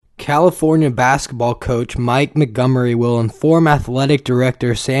California basketball coach Mike Montgomery will inform athletic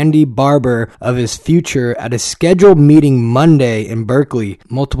director Sandy Barber of his future at a scheduled meeting Monday in Berkeley.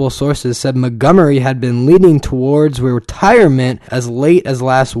 Multiple sources said Montgomery had been leaning towards retirement as late as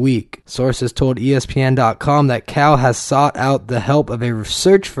last week. Sources told ESPN.com that Cal has sought out the help of a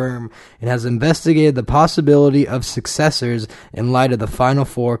research firm and has investigated the possibility of successors in light of the Final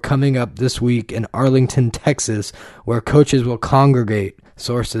Four coming up this week in Arlington, Texas, where coaches will congregate.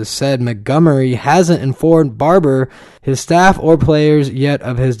 Sources said Montgomery hasn't informed Barber, his staff, or players yet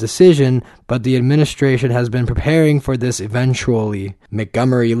of his decision, but the administration has been preparing for this eventually.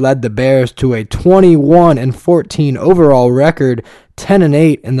 Montgomery led the Bears to a 21-14 overall record,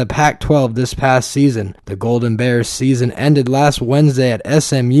 10-8 in the Pac-12 this past season. The Golden Bears season ended last Wednesday at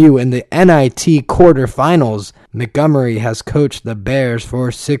SMU in the NIT quarterfinals. Montgomery has coached the Bears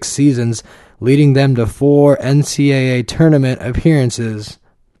for 6 seasons, leading them to 4 NCAA tournament appearances.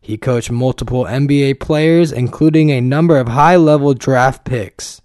 He coached multiple NBA players, including a number of high-level draft picks.